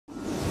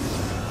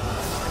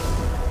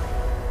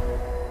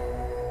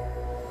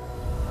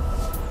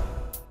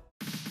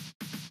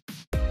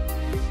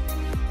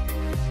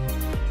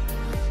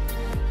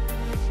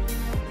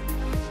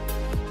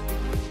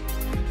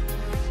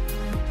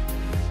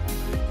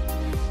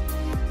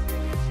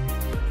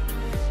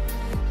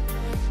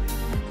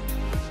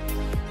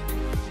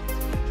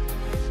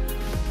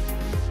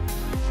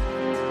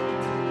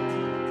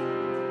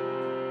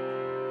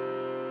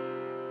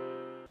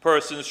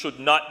persons should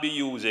not be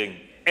using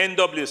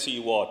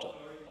NWC water,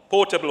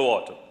 potable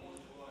water,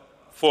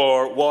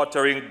 for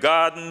watering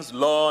gardens,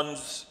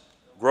 lawns,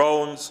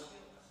 grounds,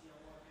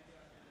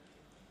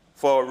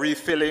 for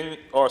refilling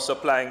or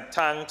supplying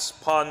tanks,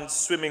 ponds,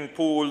 swimming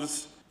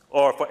pools,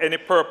 or for any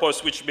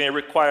purpose which may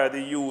require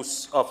the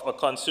use of a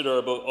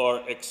considerable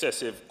or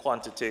excessive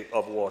quantity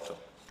of water.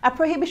 A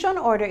prohibition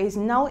order is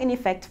now in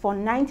effect for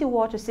 90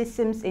 water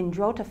systems in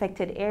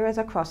drought-affected areas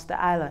across the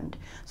island.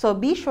 So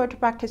be sure to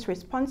practice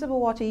responsible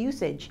water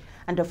usage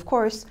and, of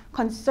course,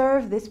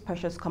 conserve this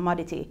precious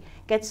commodity.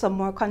 Get some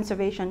more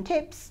conservation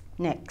tips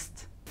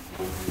next.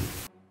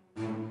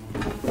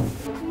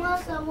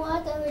 Some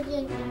water we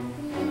drink,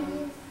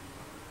 please.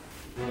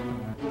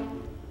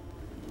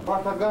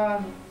 Water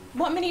gone.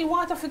 But me need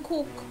water for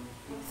cook.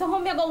 So how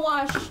me go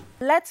wash?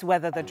 Let's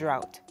weather the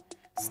drought.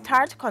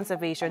 Start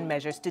conservation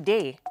measures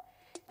today.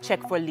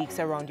 Check for leaks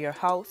around your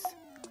house.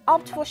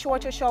 Opt for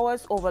shorter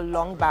showers over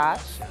long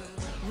baths.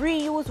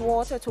 Reuse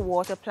water to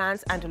water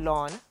plants and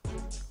lawn.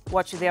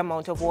 Watch the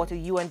amount of water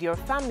you and your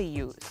family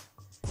use.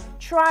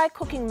 Try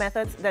cooking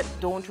methods that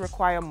don't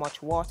require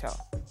much water.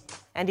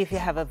 And if you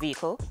have a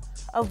vehicle,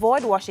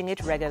 avoid washing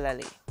it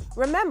regularly.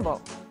 Remember,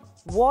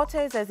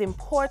 water is as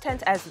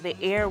important as the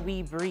air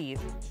we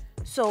breathe.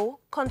 So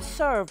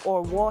conserve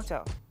our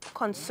water,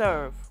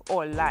 conserve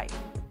our life.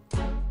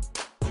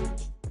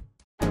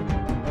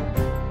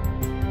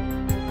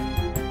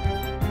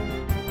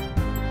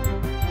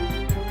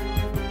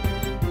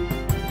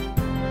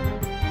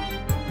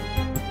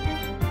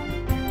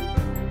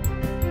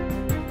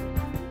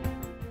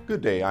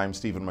 Good day, I'm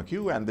Stephen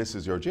McHugh, and this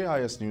is your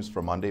JIS News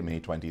for Monday,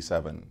 May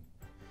 27.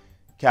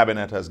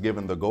 Cabinet has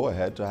given the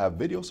go-ahead to have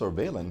video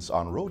surveillance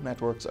on road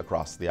networks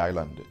across the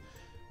island.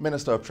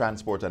 Minister of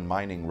Transport and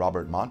Mining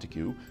Robert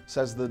Montego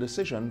says the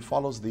decision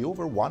follows the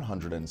over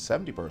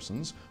 170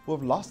 persons who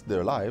have lost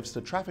their lives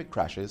to traffic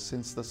crashes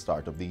since the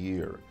start of the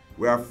year.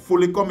 We are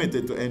fully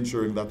committed to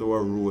ensuring that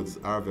our roads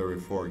are very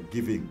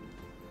forgiving.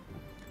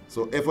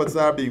 So efforts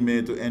are being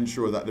made to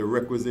ensure that the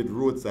requisite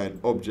roadside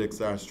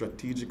objects are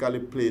strategically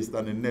placed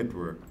on the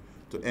network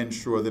to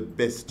ensure the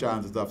best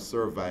chances of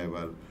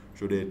survival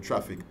should a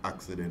traffic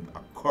accident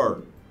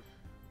occur.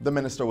 The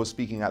minister was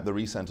speaking at the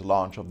recent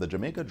launch of the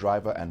Jamaica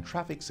Driver and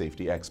Traffic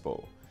Safety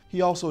Expo.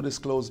 He also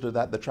disclosed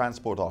that the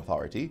Transport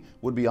Authority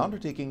would be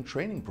undertaking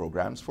training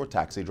programs for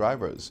taxi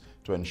drivers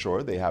to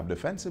ensure they have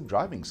defensive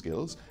driving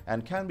skills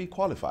and can be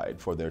qualified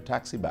for their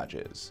taxi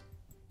badges.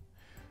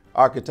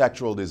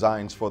 Architectural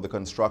designs for the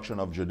construction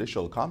of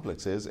judicial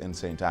complexes in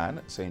St. Anne,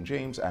 St.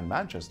 James and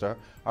Manchester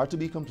are to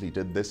be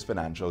completed this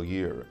financial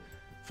year.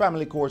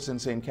 Family courts in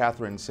St.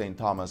 Catharines, St.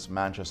 Thomas,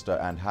 Manchester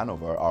and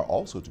Hanover are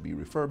also to be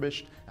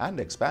refurbished and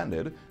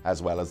expanded, as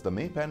well as the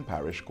Maypen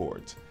Parish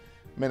Court.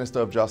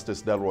 Minister of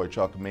Justice Delroy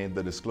Chuck made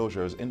the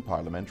disclosures in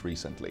Parliament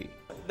recently.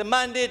 The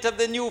mandate of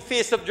the new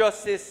face of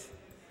justice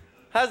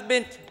has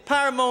been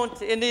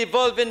paramount in the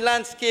evolving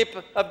landscape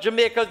of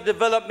Jamaica's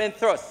development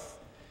thrust,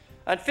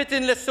 and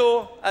fittingly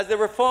so, as the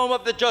reform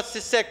of the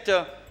justice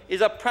sector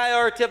is a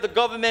priority of the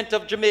government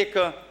of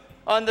Jamaica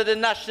under the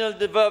National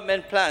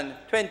Development Plan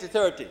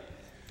 2030.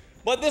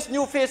 But this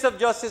new face of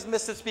justice,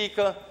 Mr.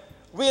 Speaker,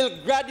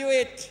 will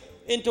graduate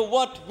into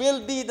what will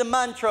be the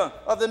mantra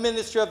of the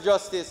Ministry of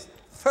Justice: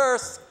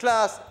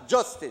 first-class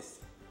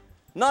justice.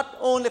 Not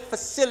only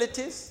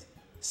facilities,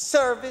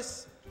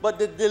 service, but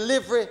the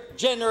delivery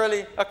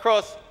generally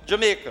across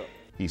Jamaica.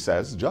 He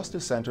says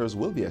justice centers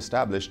will be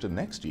established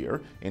next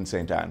year in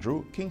St.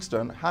 Andrew,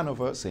 Kingston,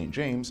 Hanover, St.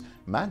 James,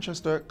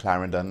 Manchester,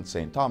 Clarendon,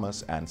 St.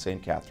 Thomas and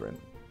St. Catherine.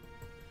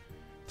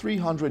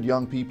 300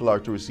 young people are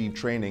to receive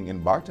training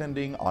in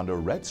bartending under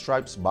Red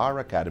Stripes Bar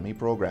Academy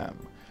program.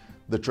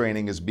 The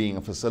training is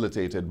being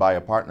facilitated by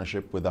a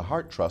partnership with the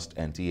Heart Trust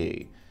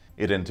NTA.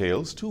 It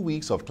entails 2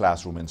 weeks of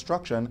classroom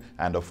instruction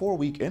and a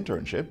 4-week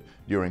internship,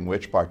 during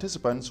which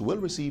participants will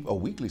receive a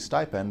weekly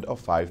stipend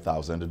of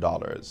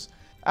 $5,000.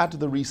 At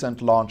the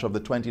recent launch of the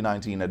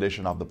 2019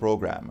 edition of the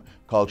program,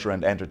 Culture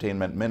and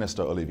Entertainment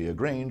Minister Olivia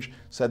Grange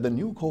said the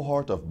new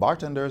cohort of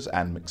bartenders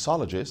and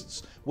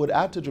mixologists would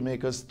add to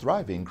Jamaica's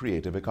thriving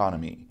creative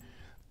economy.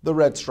 The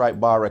Red Stripe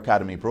Bar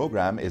Academy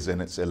program is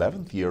in its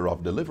 11th year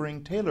of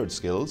delivering tailored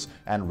skills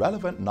and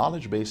relevant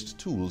knowledge-based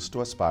tools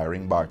to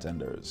aspiring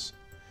bartenders.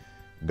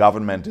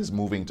 Government is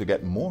moving to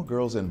get more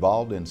girls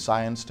involved in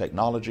science,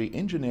 technology,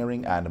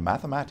 engineering, and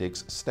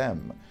mathematics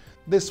 (STEM).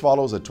 This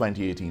follows a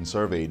 2018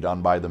 survey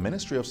done by the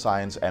Ministry of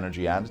Science,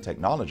 Energy and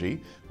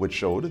Technology, which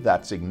showed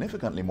that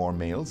significantly more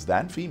males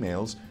than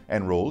females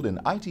enrolled in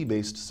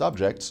IT-based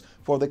subjects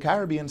for the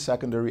Caribbean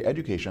Secondary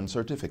Education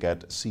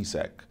Certificate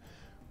 (CSEC).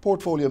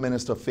 Portfolio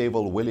Minister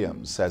Fable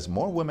Williams says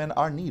more women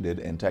are needed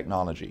in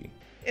technology.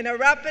 In a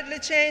rapidly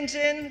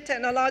changing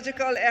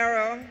technological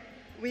era,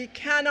 we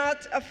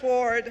cannot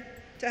afford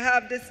to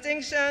have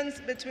distinctions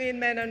between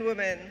men and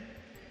women.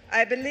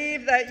 I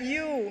believe that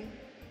you,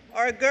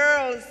 our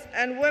girls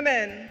and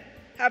women,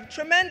 have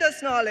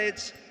tremendous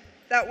knowledge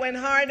that, when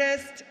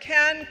harnessed,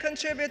 can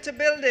contribute to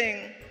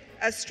building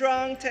a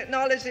strong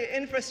technology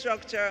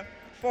infrastructure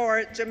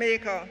for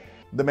Jamaica.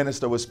 The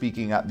minister was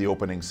speaking at the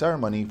opening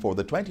ceremony for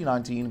the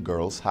 2019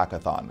 Girls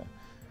Hackathon.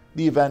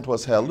 The event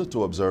was held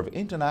to observe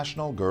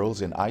International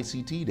Girls in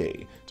ICT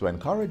Day to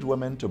encourage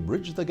women to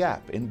bridge the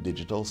gap in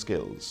digital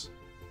skills.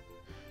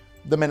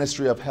 The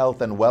Ministry of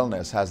Health and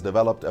Wellness has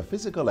developed a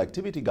physical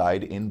activity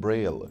guide in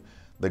Braille.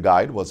 The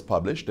guide was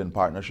published in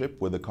partnership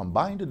with the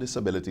Combined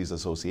Disabilities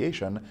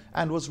Association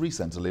and was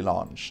recently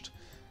launched.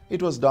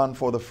 It was done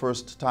for the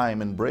first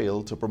time in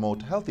Braille to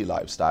promote healthy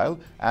lifestyle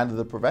and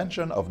the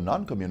prevention of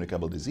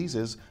non-communicable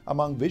diseases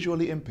among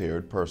visually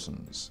impaired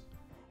persons.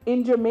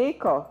 In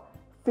Jamaica,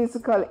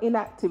 physical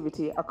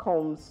inactivity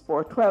accounts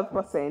for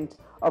 12%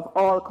 of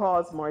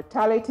all-cause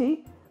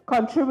mortality,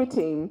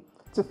 contributing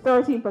to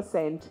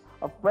 13%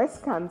 of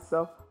breast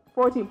cancer,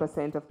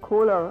 14% of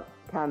colon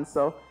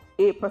cancer,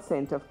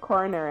 8% of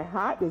coronary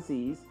heart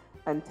disease,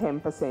 and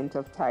 10%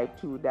 of type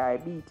 2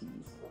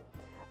 diabetes.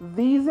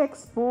 These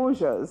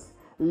exposures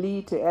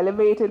lead to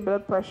elevated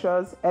blood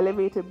pressures,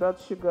 elevated blood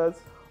sugars,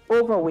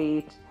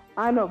 overweight,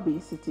 and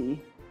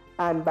obesity,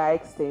 and by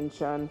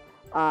extension,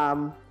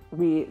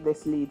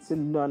 this leads to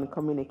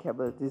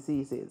non-communicable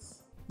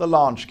diseases. The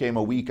launch came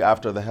a week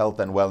after the Health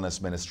and Wellness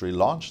Ministry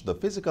launched the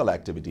Physical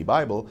Activity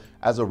Bible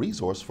as a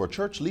resource for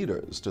church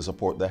leaders to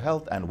support the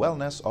health and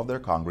wellness of their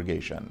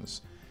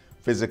congregations.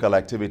 Physical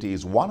activity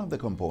is one of the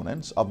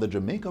components of the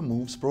Jamaica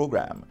Moves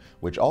program,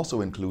 which also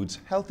includes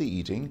healthy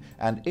eating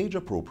and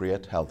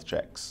age-appropriate health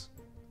checks.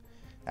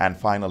 And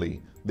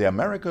finally, the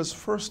America's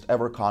first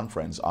ever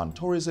conference on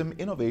tourism,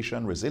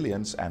 innovation,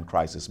 resilience, and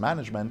crisis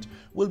management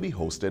will be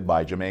hosted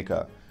by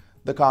Jamaica.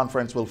 The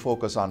conference will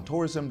focus on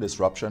tourism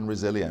disruption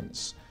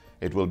resilience.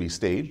 It will be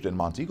staged in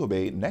Montego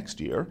Bay next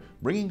year,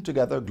 bringing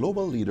together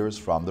global leaders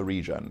from the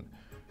region.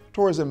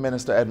 Tourism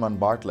Minister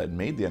Edmund Bartlett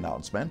made the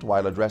announcement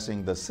while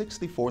addressing the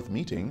 64th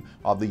meeting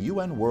of the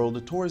UN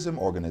World Tourism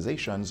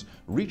Organization's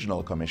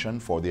Regional Commission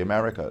for the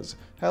Americas,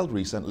 held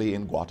recently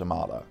in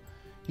Guatemala.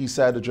 He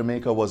said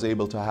Jamaica was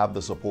able to have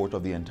the support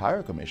of the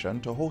entire commission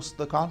to host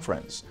the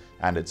conference,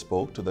 and it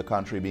spoke to the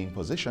country being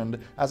positioned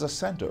as a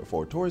center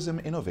for tourism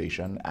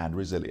innovation and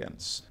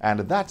resilience. And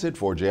that's it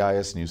for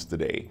JIS News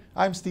Today.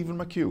 I'm Stephen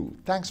McHugh.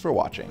 Thanks for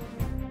watching.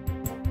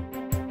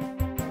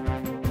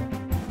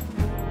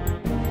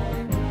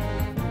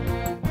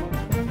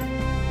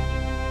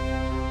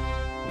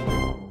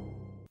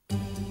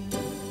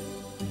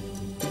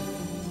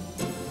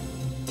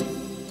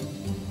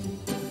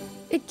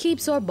 It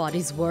keeps our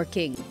bodies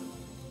working,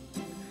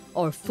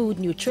 our food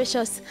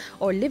nutritious,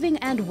 our living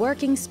and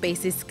working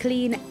spaces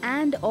clean,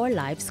 and our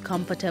lives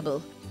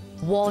comfortable.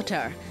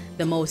 Water,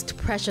 the most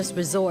precious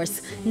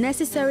resource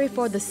necessary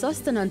for the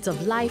sustenance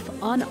of life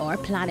on our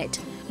planet.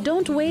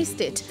 Don't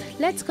waste it.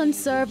 Let's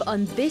conserve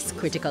on this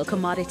critical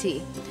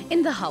commodity.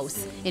 In the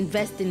house,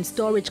 invest in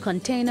storage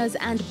containers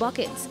and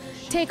buckets.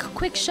 Take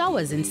quick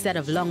showers instead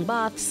of long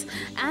baths,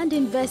 and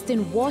invest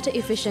in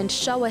water-efficient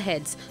shower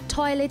heads,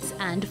 toilets,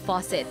 and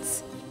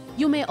faucets.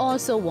 You may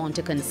also want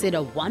to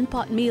consider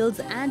one-pot meals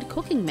and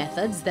cooking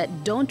methods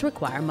that don't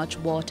require much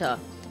water.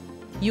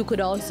 You could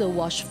also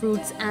wash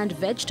fruits and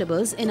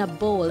vegetables in a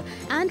bowl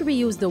and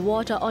reuse the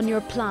water on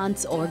your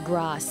plants or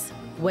grass.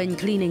 When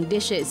cleaning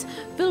dishes,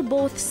 fill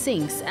both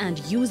sinks and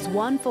use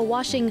one for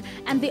washing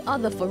and the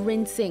other for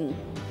rinsing.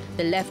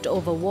 The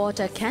leftover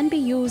water can be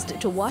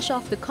used to wash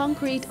off the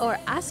concrete or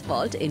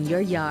asphalt in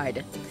your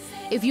yard.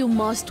 If you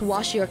must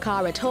wash your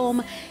car at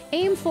home,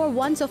 aim for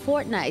once a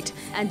fortnight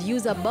and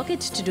use a bucket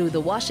to do the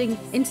washing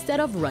instead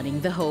of running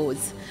the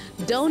hose.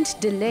 Don't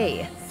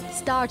delay.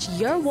 Start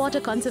your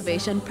water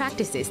conservation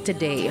practices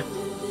today.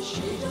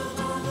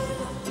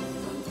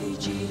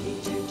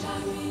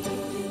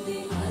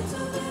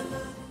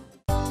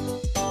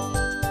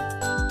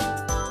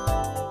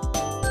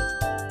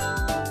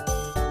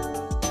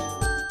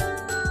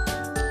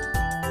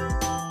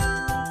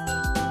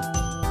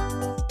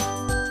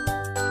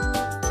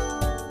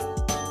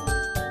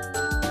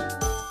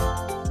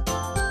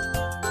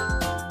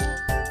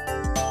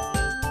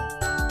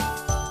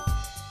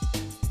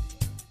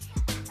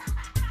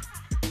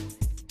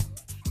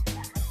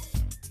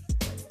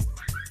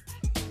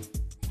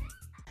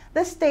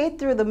 The state,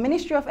 through the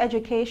Ministry of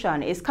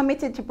Education, is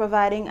committed to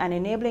providing an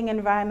enabling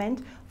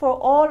environment for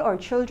all our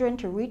children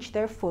to reach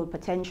their full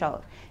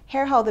potential.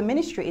 Hear how the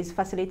ministry is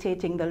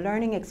facilitating the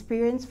learning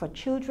experience for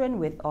children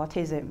with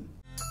autism.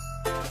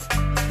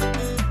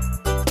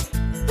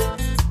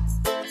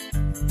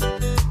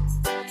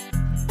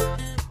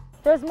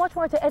 There's much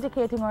more to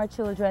educating our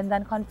children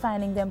than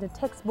confining them to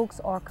textbooks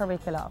or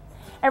curricula.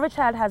 Every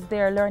child has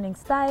their learning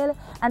style,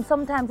 and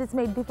sometimes it's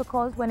made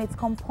difficult when it's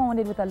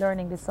compounded with a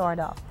learning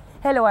disorder.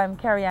 Hello, I'm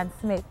Carrie-Ann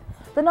Smith.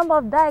 The number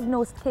of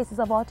diagnosed cases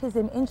of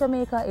autism in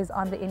Jamaica is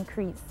on the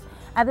increase,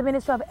 and the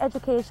Ministry of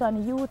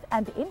Education, Youth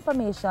and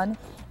Information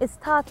is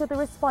tasked with the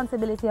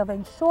responsibility of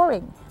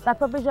ensuring that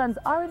provisions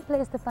are in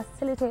place to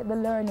facilitate the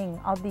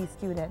learning of these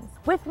students.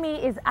 With me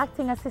is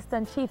Acting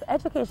Assistant Chief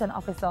Education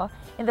Officer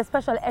in the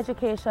Special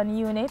Education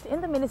Unit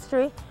in the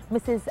Ministry,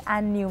 Mrs.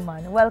 Ann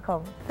Newman.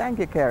 Welcome. Thank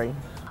you, Carrie.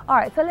 All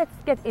right, so let's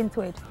get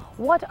into it.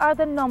 What are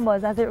the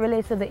numbers as it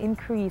relates to the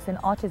increase in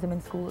autism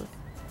in schools?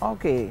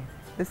 Okay,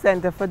 the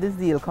Center for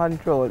Disease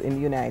Control in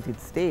the United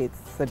States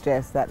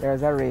suggests that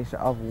there's a ratio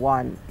of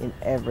 1 in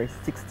every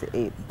 6 to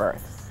 8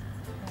 births.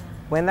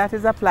 When that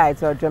is applied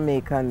to a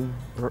Jamaican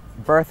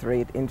birth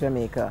rate in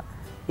Jamaica,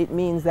 it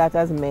means that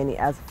as many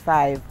as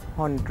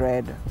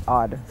 500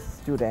 odd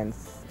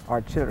students or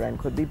children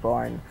could be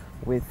born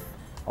with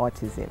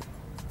autism.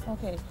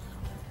 Okay.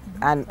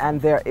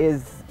 And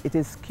it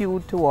is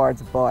skewed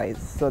towards boys,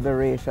 so the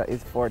ratio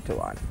is 4 to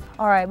 1.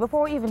 All right,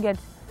 before we even get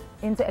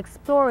into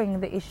exploring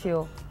the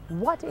issue,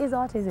 what is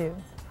autism?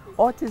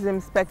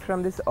 Autism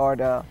spectrum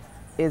disorder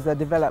is a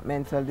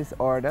developmental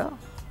disorder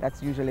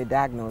that's usually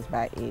diagnosed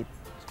by age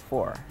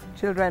 4.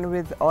 Children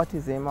with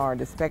autism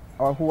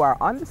or who are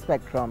on the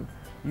spectrum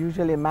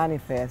usually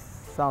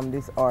manifest some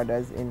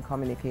disorders in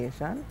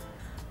communication,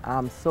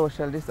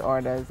 social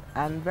disorders,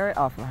 and very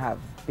often have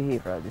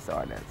behavioral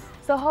disorders.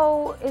 So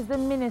how is the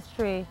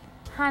ministry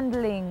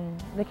handling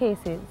the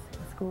cases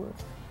in schools?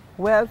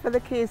 Well, for the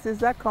cases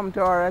that come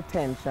to our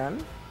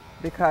attention,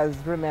 because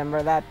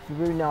remember that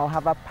we now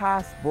have a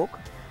passbook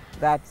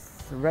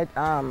that's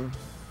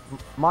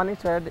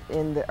monitored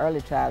in the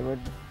Early Childhood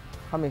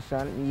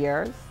Commission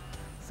years.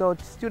 So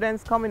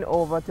students coming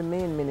over to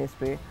main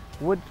ministry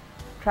would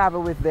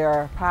travel with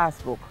their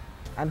passbook,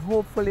 and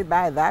hopefully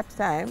by that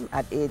time,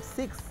 at age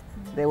 6,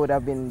 they would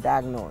have been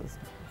diagnosed.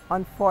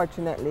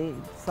 Unfortunately,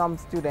 some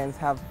students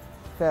have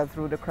fell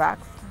through the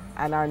cracks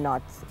and are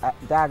not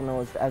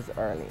diagnosed as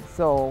early.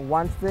 So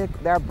once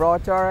they're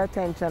brought to our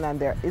attention and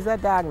there is a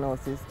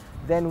diagnosis,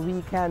 then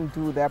we can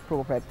do the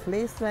appropriate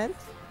placement.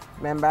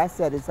 Remember I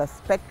said it's a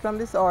spectrum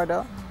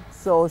disorder,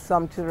 so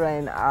some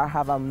children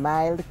have a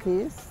mild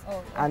case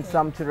and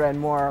some children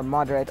more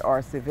moderate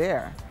or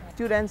severe.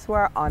 Students who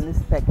are on the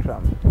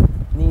spectrum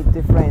need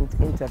different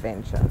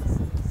interventions.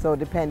 So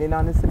depending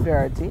on the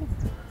severity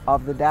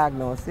of the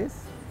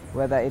diagnosis,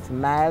 whether it's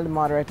mild,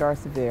 moderate or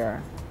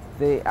severe,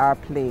 they are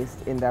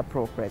placed in the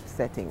appropriate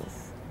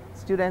settings.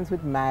 Students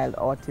with mild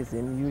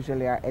autism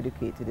usually are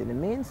educated in the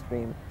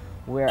mainstream,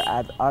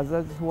 whereas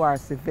others who are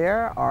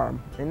severe or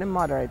in the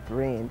moderate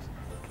range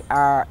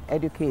are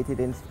educated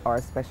in our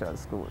special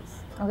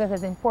schools. Okay, so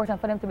it's important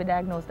for them to be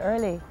diagnosed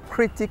early.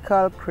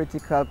 Critical,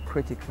 critical,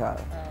 critical.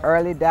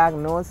 Early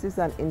diagnosis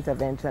and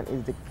intervention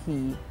is the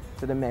key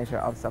to the measure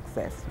of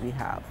success we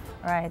have.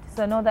 All right,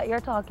 so now that you're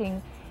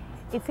talking,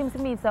 it seems to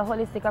me it's a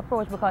holistic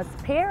approach, because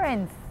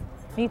parents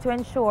need to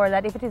ensure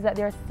that if it is that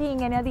they're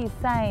seeing any of these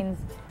signs,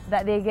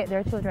 that they get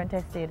their children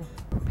tested.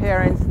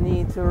 Parents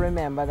need to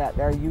remember that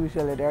they're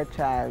usually their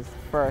child's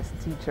first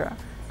teacher,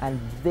 and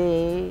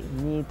they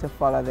need to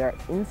follow their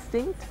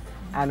instinct,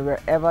 and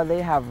wherever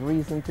they have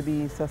reason to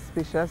be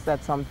suspicious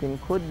that something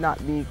could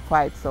not be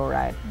quite so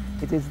right,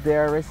 it is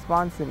their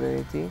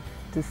responsibility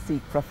to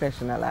seek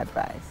professional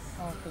advice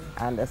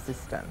and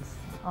assistance.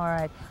 All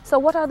right. So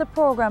what are the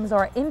programs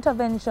or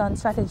intervention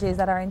strategies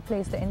that are in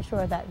place to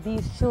ensure that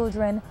these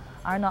children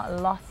are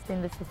not lost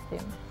in the system?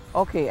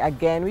 Okay,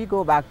 again, we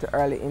go back to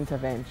early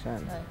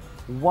intervention.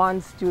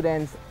 Once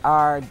students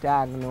are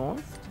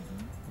diagnosed,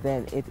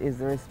 then it is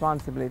the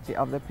responsibility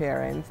of the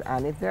parents,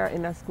 and if they're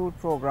in a school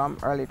program,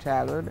 early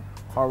childhood,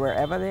 or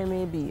wherever they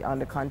may be on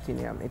the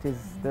continuum, it is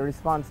the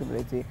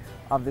responsibility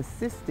of the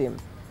system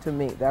to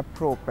make the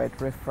appropriate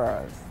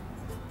referrals.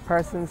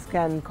 Persons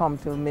can come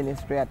to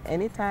ministry at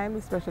any time,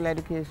 the special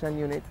education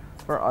unit,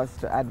 for us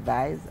to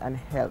advise and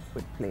help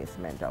with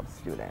placement of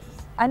students.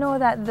 I know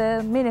that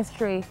the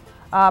ministry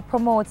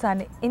promotes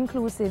an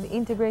inclusive,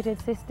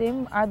 integrated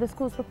system. Are the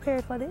schools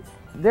prepared for this?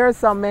 There is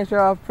some measure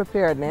of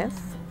preparedness.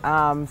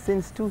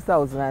 Since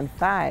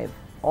 2005,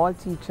 all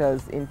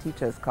teachers in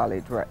Teachers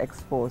College were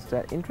exposed to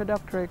an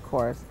introductory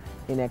course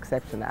in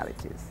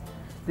exceptionalities.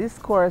 This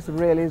course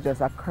really is just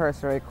a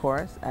cursory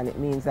course, and it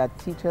means that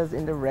teachers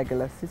in the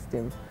regular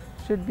system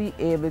should be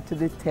able to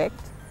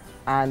detect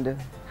and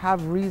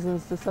have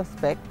reasons to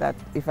suspect that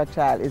if a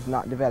child is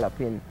not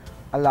developing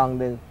along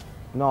the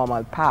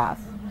normal path,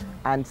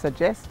 and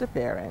suggest to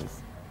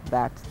parents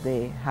that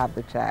they have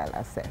the child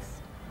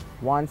assessed.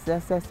 Once the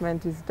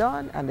assessment is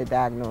done and the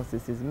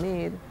diagnosis is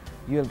made,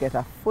 you'll get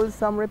a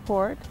fulsome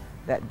report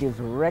that gives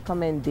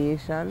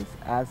recommendations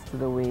as to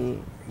the way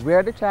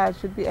where the child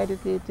should be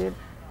educated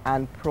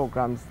and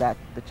programs that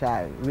the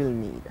child will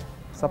need,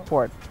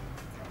 support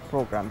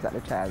programs that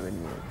the child will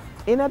need.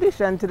 In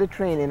addition to the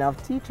training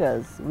of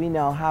teachers, we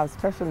now have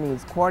special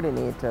needs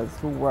coordinators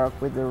who work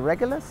with the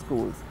regular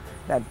schools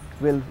that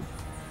will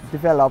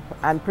develop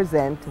and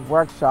present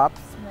workshops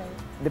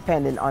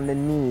depending on the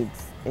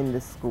needs in the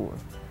school.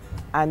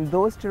 And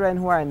those children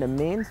who are in the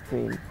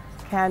mainstream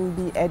can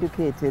be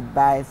educated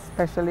by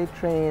specially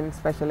trained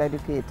special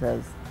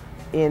educators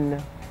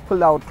in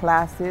pull-out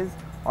classes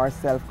or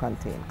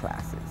self-contained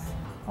classes.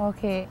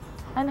 Okay,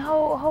 and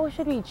how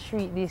should we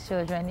treat these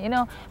children? You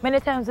know, many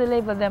times we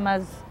label them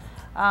as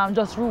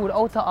just rude,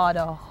 out of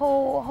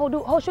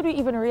order. How should we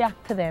even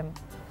react to them?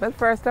 Well,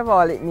 first of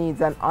all, it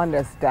needs an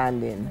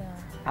understanding.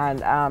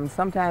 And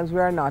sometimes we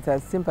are not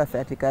as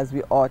sympathetic as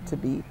we ought to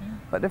be.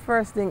 But the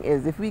first thing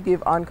is, if we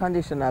give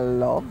unconditional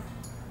love,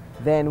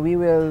 then we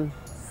will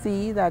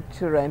see that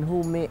children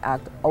who may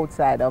act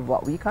outside of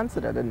what we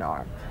consider the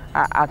norm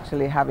are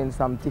actually having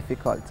some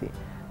difficulty.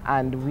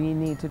 And we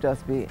need to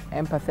just be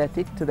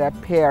empathetic to their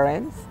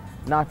parents,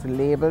 not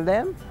label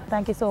them.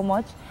 Thank you so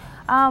much.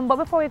 But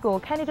before we go,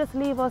 can you just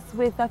leave us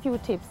with a few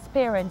tips,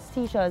 parents,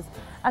 teachers,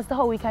 as to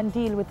how we can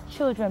deal with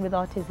children with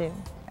autism?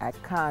 I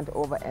can't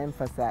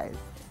overemphasize.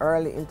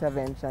 Early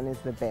intervention is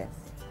the best.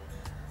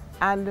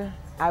 And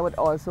I would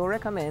also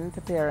recommend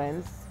to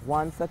parents,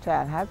 once a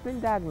child has been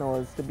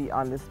diagnosed to be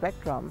on the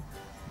spectrum,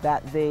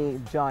 that they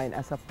join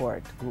a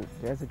support group.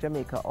 There's a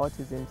Jamaica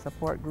Autism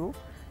Support Group,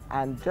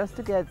 and just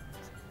to get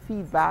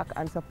feedback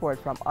and support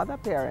from other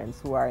parents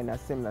who are in a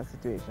similar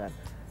situation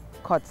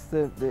cuts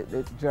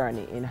the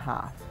journey in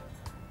half.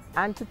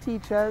 And to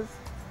teachers,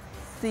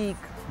 seek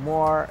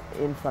more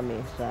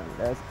information.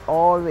 There's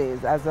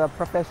always, as a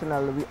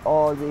professional, we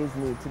always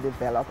need to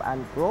develop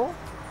and grow.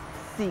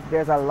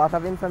 There's a lot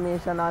of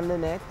information on the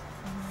net.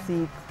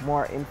 Seek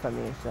more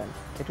information.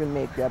 It will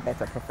make you a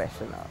better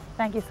professional.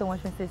 Thank you so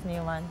much, Mrs.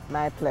 Newman.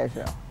 My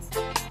pleasure.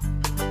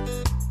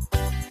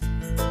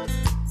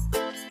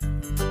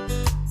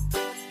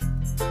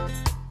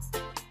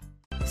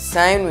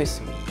 Sign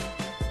with me.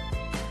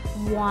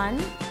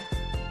 1,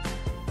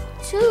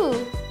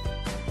 2,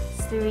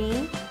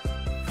 3,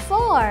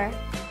 4,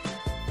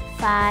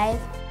 5,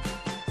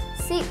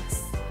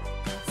 6,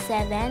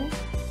 7,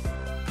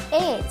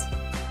 8,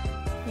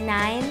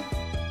 9,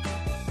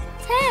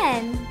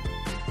 10.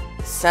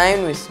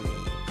 Sign with me.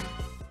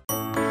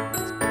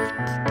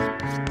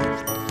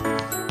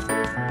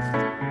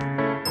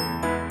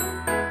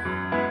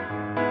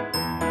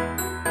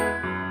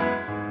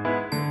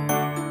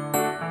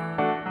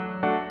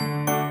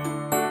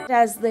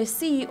 As the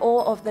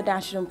CEO of the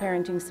National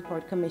Parenting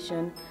Support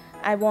Commission,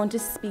 I want to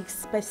speak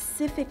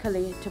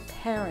specifically to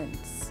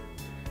parents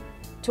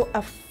to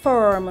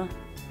affirm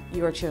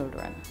your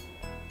children.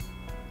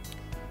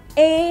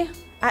 A,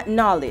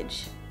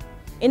 acknowledge.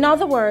 In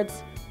other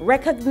words,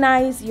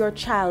 recognize your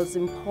child's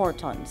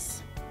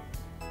importance.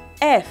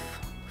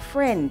 F,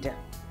 friend.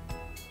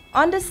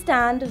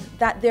 Understand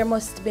that there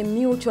must be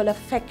mutual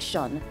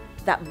affection,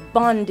 that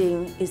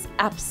bonding is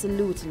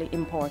absolutely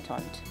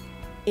important.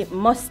 It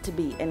must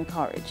be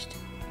encouraged.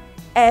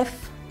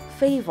 F,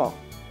 favor.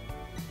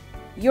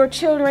 Your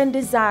children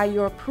desire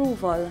your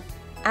approval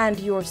and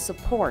your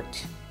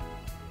support.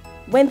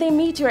 When they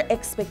meet your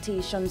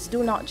expectations,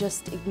 do not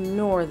just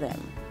ignore them,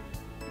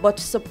 but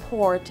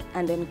support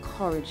and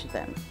encourage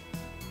them.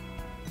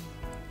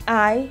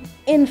 I,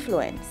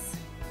 influence.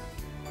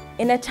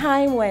 In a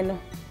time when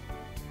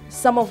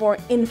some of our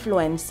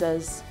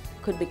influences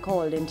could be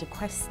called into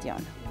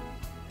question,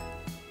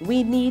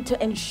 we need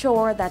to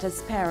ensure that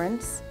as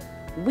parents,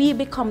 we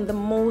become the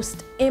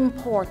most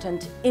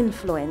important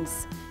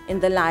influence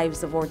in the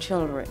lives of our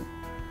children.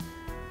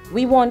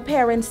 We want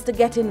parents to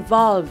get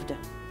involved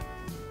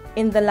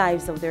in the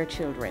lives of their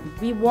children.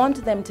 We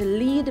want them to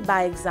lead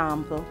by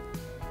example,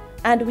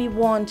 and we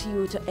want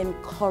you to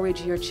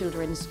encourage your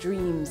children's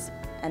dreams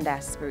and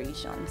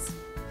aspirations.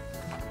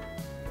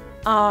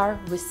 R,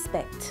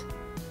 respect.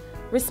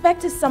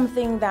 Respect is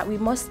something that we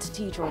must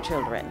teach our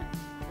children.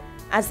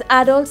 As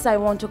adults, I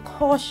want to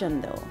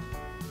caution though,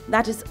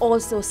 that is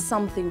also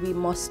something we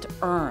must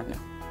earn.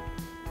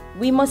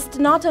 We must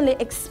not only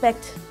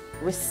expect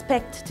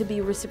respect to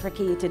be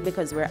reciprocated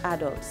because we're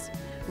adults,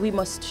 we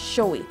must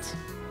show it.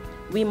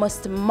 We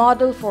must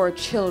model for our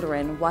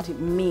children what it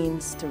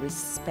means to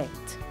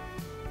respect.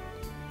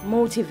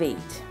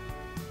 Motivate.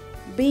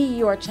 Be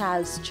your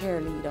child's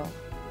cheerleader.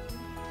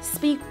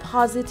 Speak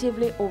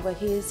positively over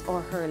his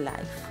or her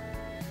life.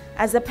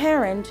 As a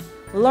parent,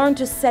 learn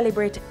to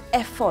celebrate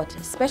effort,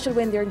 especially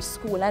when they're in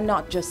school and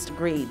not just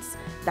grades.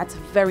 That's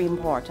very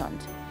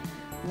important.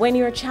 When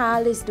your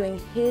child is doing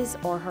his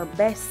or her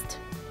best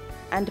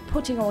and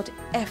putting out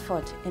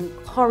effort,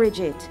 encourage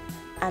it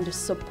and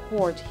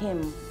support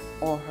him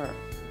or her.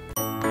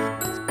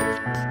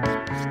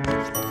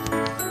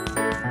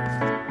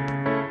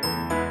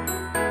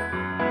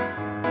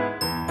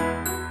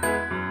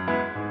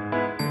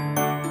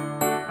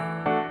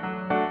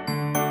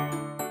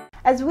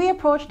 As we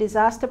approach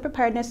Disaster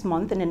Preparedness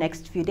Month in the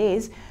next few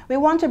days, we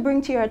want to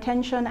bring to your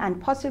attention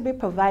and possibly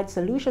provide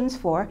solutions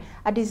for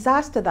a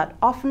disaster that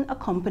often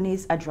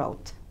accompanies a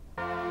drought.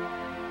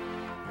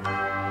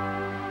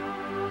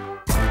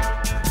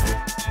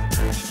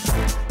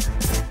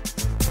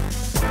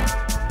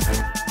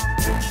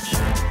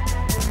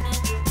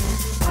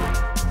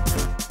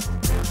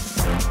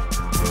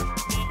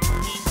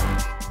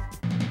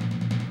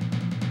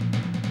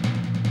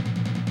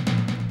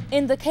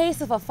 In the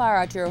case of a fire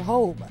at your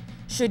home,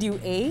 should you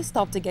A,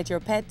 stop to get your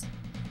pet,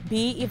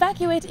 B,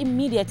 evacuate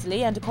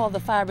immediately and call the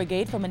fire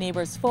brigade from a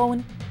neighbor's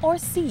phone, or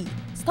C,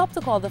 stop to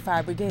call the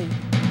fire brigade?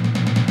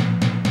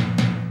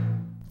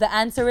 The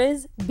answer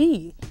is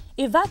B,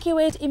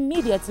 evacuate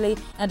immediately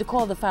and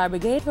call the fire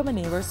brigade from a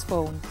neighbor's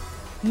phone.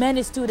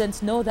 Many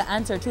students know the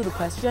answer to the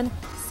question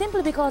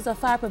simply because a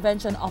fire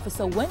prevention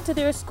officer went to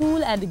their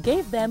school and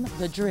gave them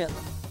the drill.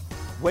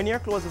 When your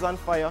clothes is on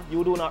fire,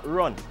 you do not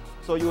run.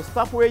 So you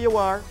stop where you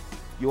are,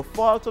 you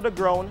fall to the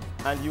ground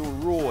and you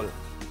roll.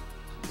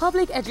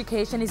 Public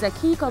education is a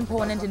key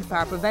component in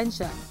fire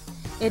prevention.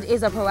 It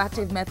is a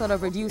proactive method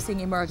of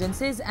reducing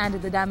emergencies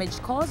and the damage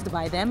caused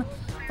by them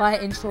by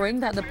ensuring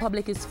that the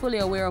public is fully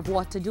aware of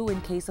what to do in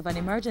case of an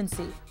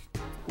emergency.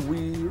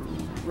 We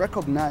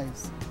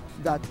recognize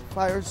that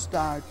fires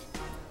start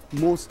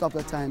most of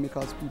the time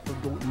because people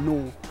don't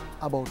know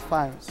about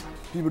fires.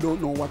 People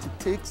don't know what it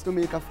takes to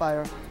make a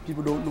fire.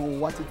 People don't know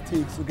what it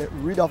takes to get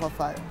rid of a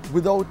fire.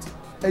 Without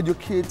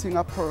educating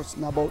a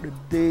person about the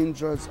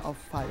dangers of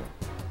fire,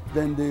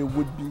 then they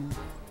would be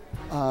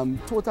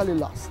totally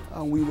lost,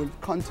 and we will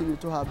continue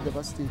to have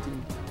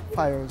devastating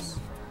fires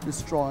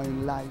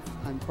destroying life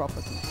and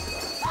property.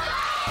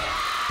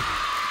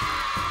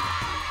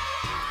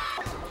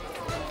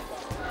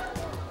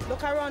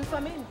 Look around for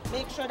me.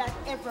 Make sure that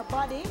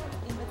everybody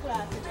in the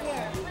class is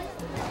here.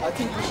 I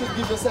think you should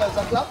give yourselves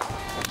a clap.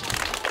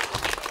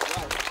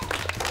 Right.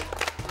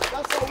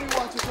 That's how we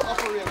want you to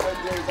operate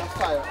when there is a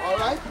fire, all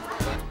right?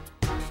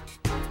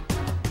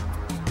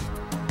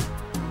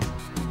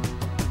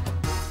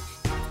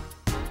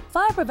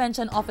 Fire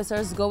prevention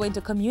officers go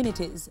into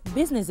communities,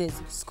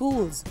 businesses,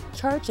 schools,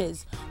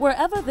 churches,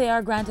 wherever they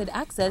are granted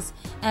access,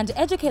 and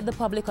educate the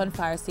public on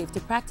fire safety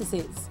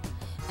practices.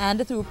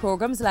 And through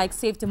programs like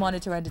Safety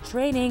Monitor and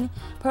Training,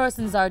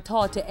 persons are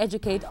taught to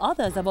educate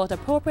others about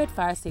appropriate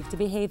fire safety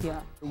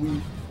behavior.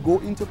 We go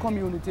into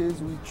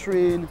communities, we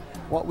train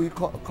what we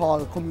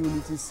call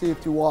community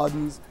safety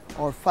wardens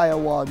or fire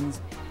wardens.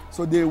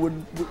 So they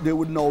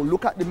would now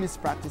look at the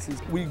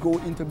mispractices. We go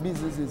into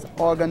businesses,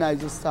 organize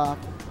the staff,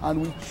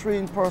 and we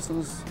train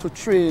persons to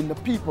train the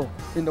people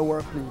in the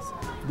workplace.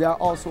 They are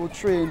also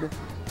trained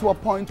to a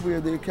point where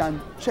they can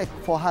check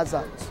for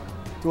hazards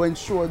to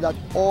ensure that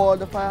all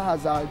the fire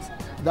hazards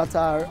that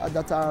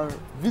are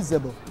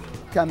visible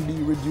can be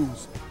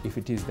reduced. If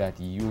it is that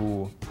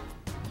you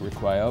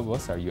require of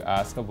us or you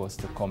ask of us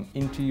to come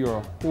into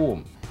your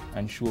home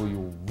and show you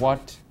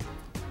what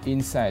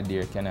inside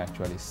there can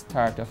actually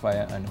start a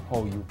fire and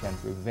how you can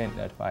prevent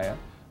that fire,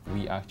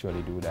 we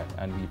actually do that.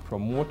 And we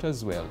promote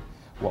as well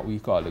what we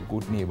call the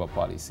good neighbor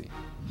policy.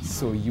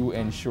 So you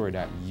ensure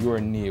that your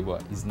neighbor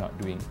is not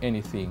doing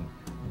anything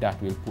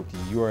that will put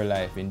your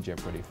life in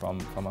jeopardy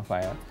from a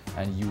fire,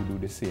 and you do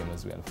the same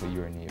as well for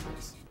your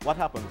neighbors. What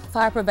happens?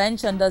 Fire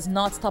prevention does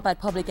not stop at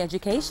public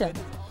education.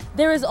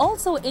 There is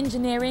also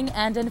engineering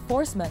and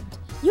enforcement.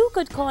 You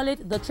could call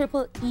it the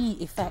triple E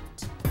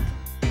effect.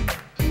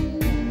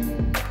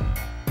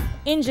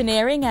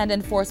 Engineering and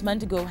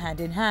enforcement go hand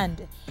in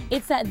hand.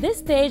 It's at this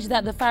stage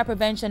that the Fire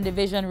Prevention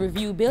Division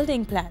review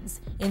building plans,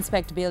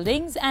 inspect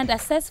buildings, and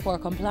assess for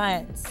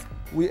compliance.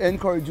 We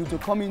encourage you to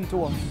come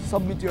into us,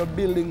 submit your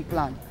building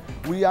plan.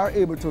 We are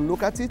able to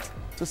look at it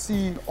to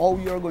see how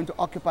you are going to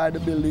occupy the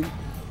building,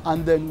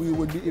 and then we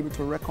would be able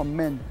to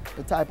recommend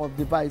the type of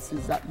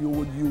devices that you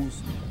would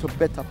use to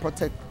better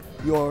protect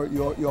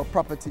your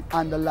property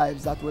and the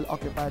lives that will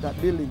occupy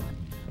that building.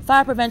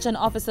 Fire prevention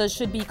officers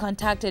should be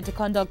contacted to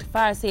conduct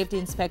fire safety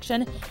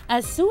inspection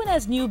as soon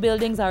as new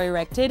buildings are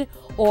erected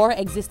or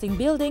existing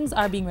buildings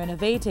are being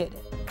renovated.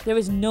 There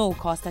is no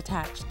cost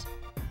attached.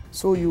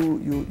 So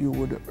you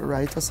would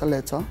write us a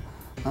letter,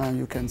 and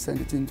you can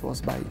send it in to us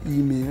by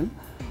email.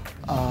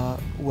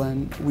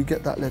 When we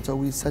get that letter,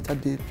 we set a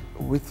date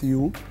with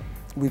you.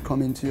 We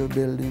come into your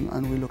building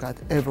and we look at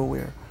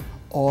everywhere.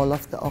 All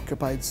of the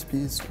occupied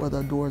space,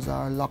 whether doors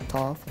are locked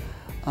off,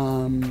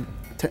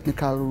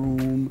 technical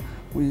room.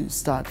 We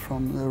start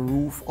from the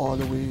roof all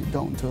the way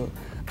down to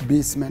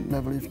basement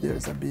level if there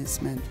is a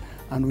basement,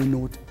 and we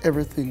note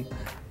everything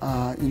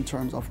in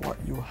terms of what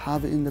you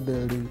have in the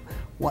building,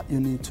 what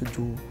you need to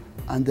do,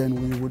 and then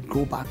we would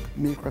go back,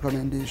 make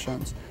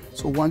recommendations.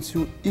 So once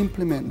you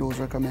implement those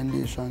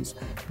recommendations,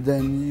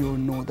 then you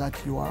know that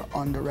you are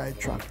on the right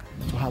track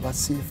to have a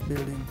safe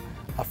building,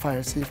 a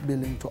fire-safe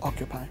building to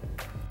occupy.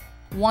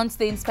 Once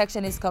the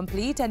inspection is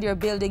complete and your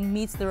building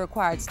meets the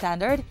required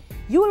standard,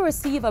 you will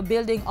receive a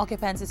building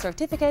occupancy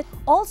certificate,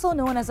 also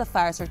known as a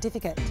fire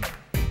certificate.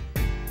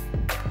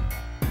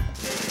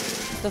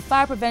 The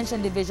Fire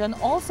Prevention Division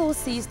also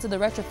sees to the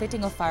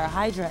retrofitting of fire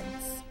hydrants.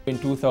 In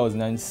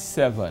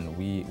 2007,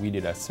 we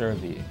did a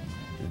survey.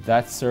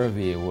 That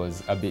survey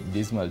was a bit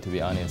dismal, to be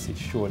honest. It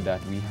showed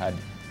that we had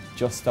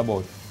just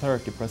about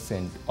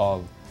 30%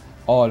 of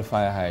all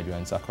fire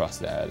hydrants across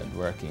the island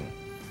working.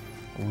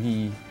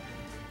 We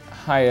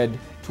hired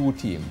 2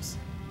 teams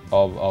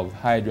of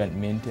hydrant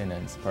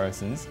maintenance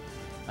persons,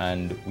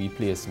 and we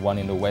placed one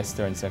in the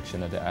western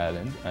section of the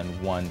island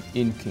and one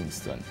in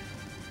Kingston.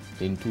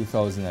 In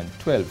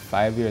 2012,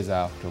 5 years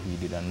after, we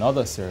did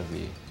another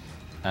survey,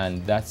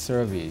 and that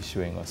survey is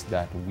showing us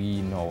that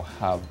we now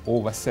have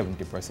over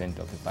 70%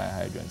 of the fire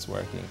hydrants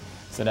working.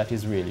 So that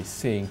is really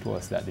saying to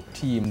us that the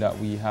team that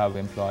we have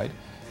employed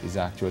is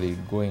actually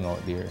going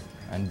out there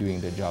and doing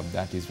the job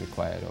that is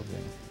required of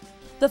them.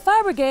 The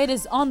fire brigade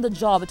is on the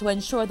job to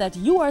ensure that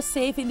you are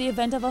safe in the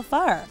event of a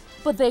fire,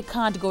 but they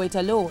can't go it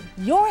alone.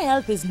 Your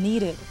help is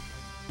needed.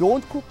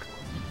 Don't cook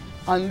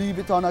and leave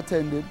it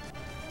unattended.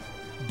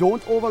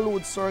 Don't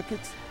overload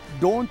circuits.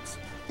 Don't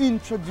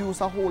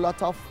introduce a whole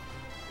lot of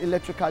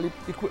electrical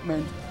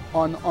equipment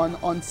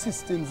on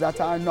systems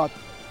that are not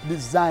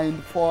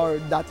designed for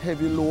that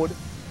heavy load.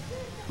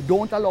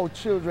 Don't allow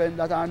children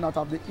that are not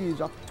of the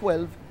age of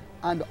 12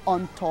 and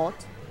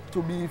untaught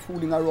to be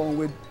fooling around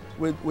with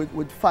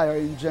fire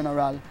in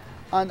general.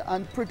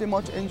 And pretty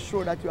much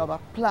ensure that you have a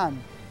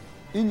plan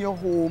in your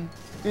home,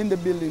 in the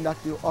building that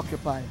you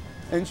occupy.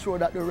 Ensure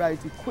that the right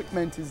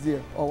equipment is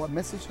there. Our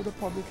message to the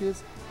public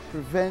is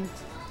prevent,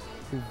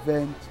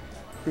 prevent,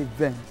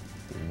 prevent.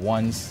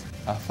 Once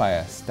a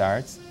fire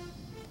starts,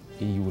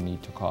 you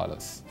need to call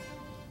us.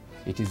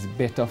 It is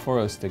better for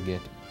us to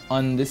get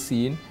on the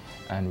scene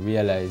and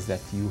realize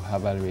that you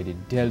have already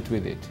dealt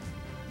with it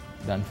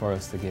than for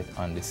us to get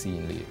on the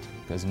scene late.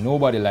 Because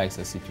nobody likes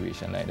a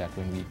situation like that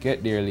when we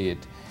get there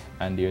late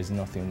and there's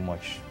nothing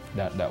much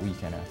that we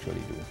can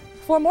actually do.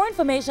 For more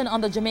information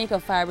on the Jamaica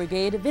Fire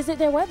Brigade, visit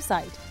their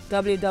website,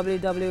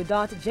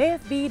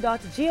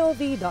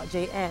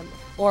 www.jfb.gov.jm,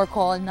 or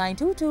call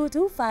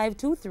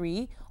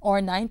 922-2523 or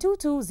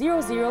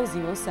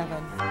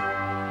 922-0007.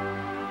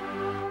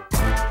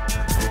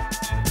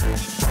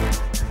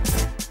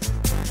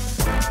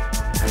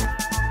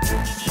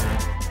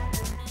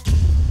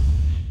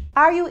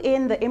 Are you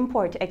in the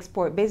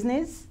import-export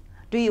business?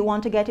 Do you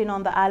want to get in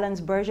on the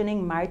island's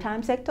burgeoning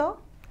maritime sector?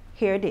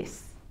 Hear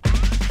this.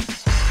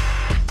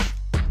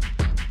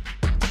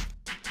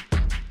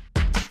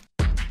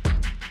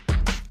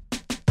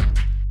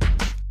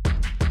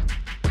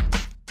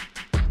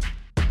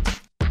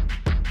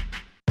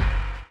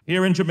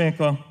 Here in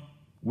Jamaica,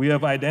 we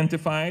have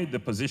identified the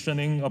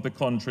positioning of the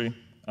country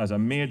as a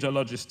major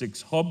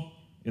logistics hub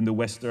in the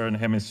Western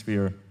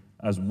Hemisphere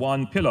as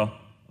one pillar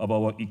of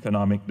our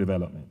economic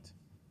development.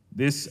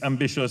 This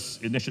ambitious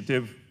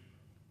initiative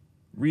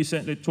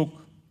recently took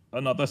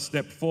another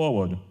step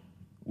forward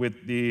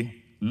with the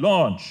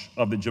launch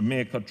of the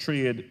Jamaica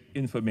Trade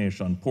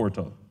Information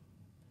Portal.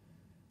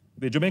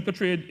 The Jamaica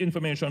Trade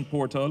Information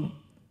Portal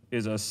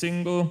is a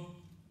single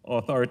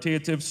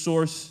authoritative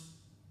source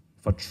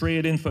for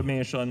trade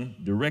information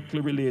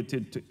directly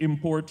related to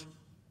import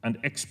and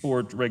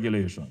export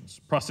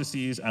regulations,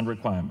 processes, and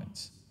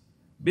requirements.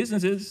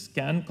 Businesses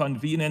can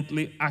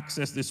conveniently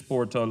access this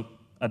portal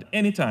at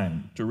any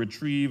time to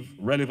retrieve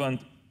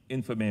relevant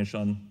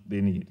information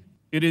they need.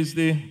 It is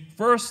the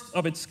first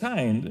of its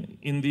kind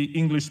in the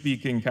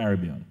English-speaking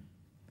Caribbean.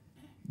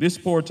 This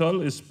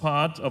portal is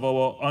part of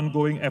our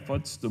ongoing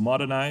efforts to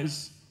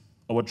modernize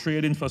our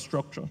trade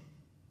infrastructure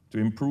to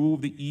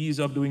improve the ease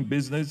of doing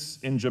business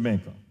in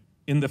Jamaica.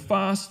 In the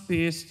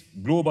fast-paced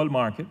global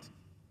market,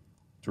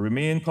 to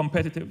remain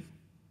competitive,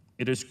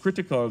 it is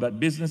critical that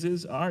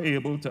businesses are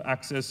able to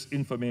access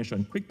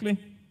information quickly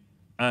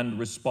and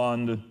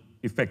respond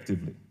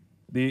effectively.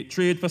 The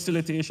trade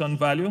facilitation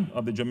value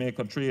of the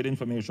Jamaica Trade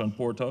Information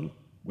Portal,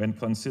 when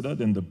considered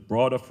in the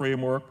broader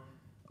framework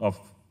of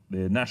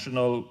the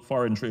national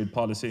foreign trade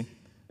policy,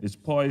 is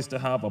poised to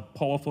have a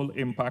powerful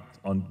impact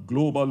on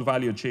global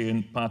value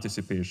chain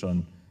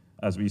participation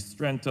as we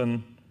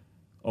strengthen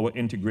our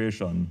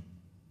integration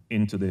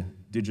into the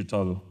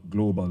digital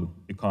global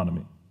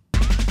economy.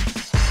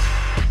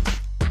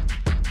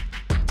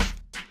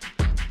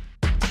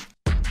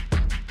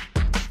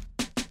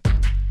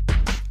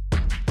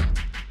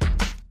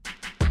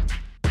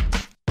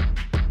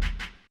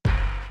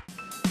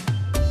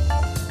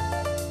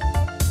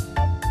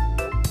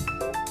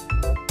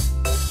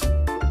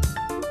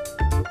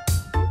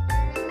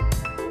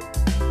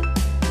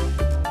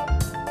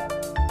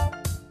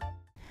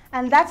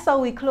 And that's how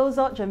we close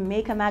out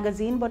Jamaica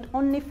Magazine, but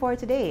only for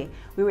today.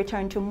 We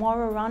return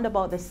tomorrow around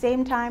about the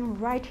same time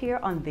right here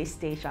on this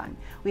station.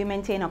 We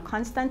maintain a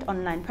constant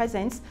online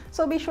presence,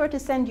 so be sure to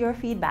send your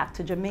feedback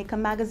to Jamaica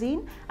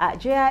Magazine at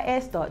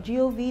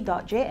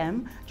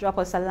jis.gov.jm, drop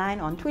us a line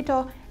on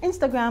Twitter,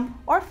 Instagram,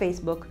 or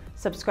Facebook,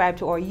 subscribe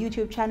to our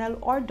YouTube channel,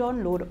 or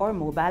download our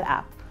mobile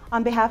app.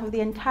 On behalf of the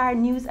entire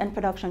news and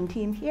production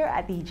team here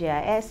at the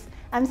JIS,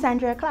 I'm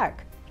Sandra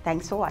Clark.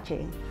 Thanks for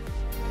watching.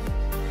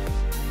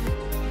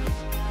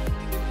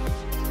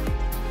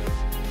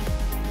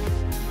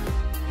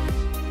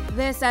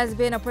 This has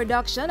been a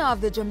production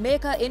of the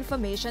Jamaica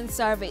Information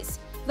Service,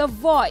 the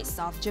voice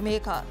of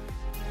Jamaica.